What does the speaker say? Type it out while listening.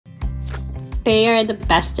They are the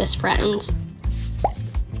bestest friends.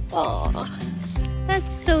 Oh,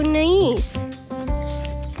 that's so nice.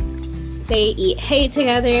 They eat hay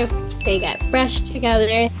together, they get brushed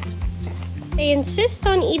together. They insist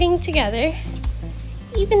on eating together,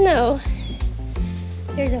 even though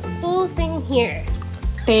there's a full thing here.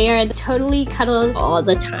 They are totally cuddled all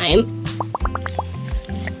the time.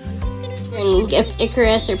 And if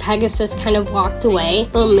Icarus or Pegasus kind of walked away,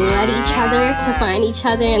 they'll moo at each other to find each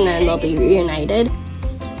other, and then they'll be reunited.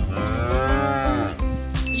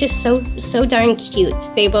 It's just so darn cute.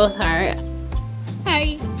 They both are.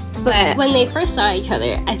 Hi. But when they first saw each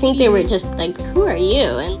other, I think they were just like, who are you?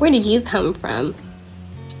 And where did you come from?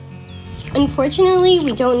 Unfortunately,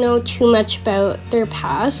 we don't know too much about their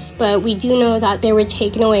past, but we do know that they were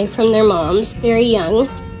taken away from their moms very young.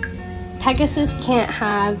 Pegasus can't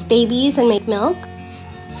have babies and make milk.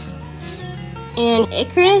 And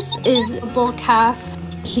Icarus is a bull calf.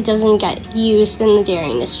 He doesn't get used in the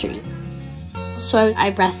dairy industry. So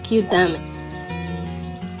I rescued them.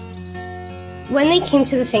 When they came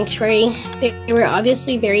to the sanctuary, they were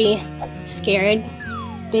obviously very scared.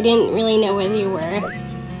 They didn't really know where they were.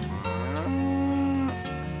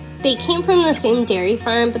 They came from the same dairy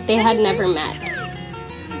farm, but they had never met.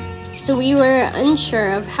 So we were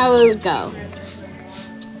unsure of how it would go.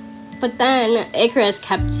 But then Icarus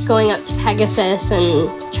kept going up to Pegasus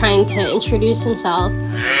and trying to introduce himself.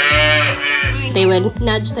 They would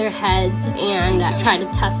nudge their heads and try to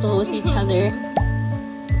tussle with each other.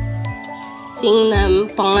 Seeing them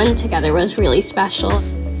bond together was really special.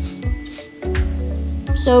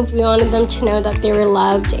 So we wanted them to know that they were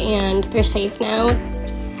loved and they're safe now.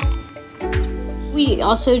 We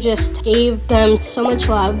also just gave them so much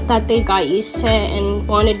love that they got used to it and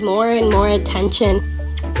wanted more and more attention.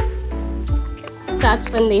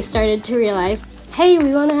 That's when they started to realize, hey,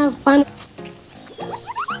 we want to have fun.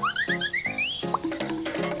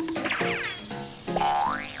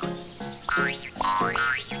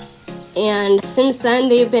 And since then,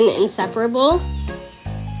 they've been inseparable.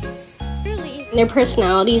 Really? Their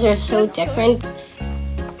personalities are so different.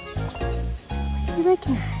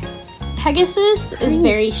 Pegasus is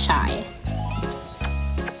very shy.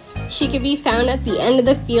 She could be found at the end of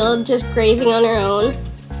the field just grazing on her own.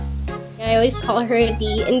 I always call her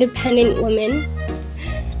the independent woman.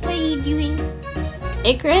 What are you doing?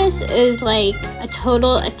 Icarus is like a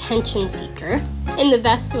total attention seeker in the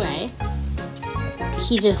best way.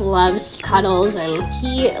 He just loves cuddles and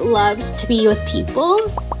he loves to be with people.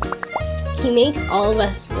 He makes all of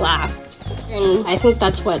us laugh, and I think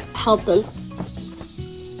that's what helped them.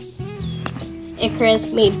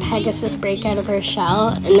 Icarus made Pegasus break out of her shell,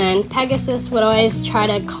 and then Pegasus would always try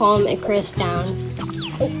to calm Icarus down.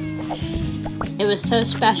 It was so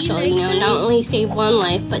special, you know, not only saved one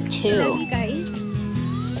life, but two.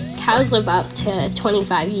 Cows live up to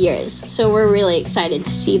 25 years, so we're really excited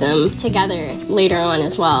to see them together later on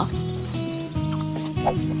as well.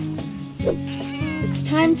 It's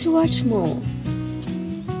time to watch more.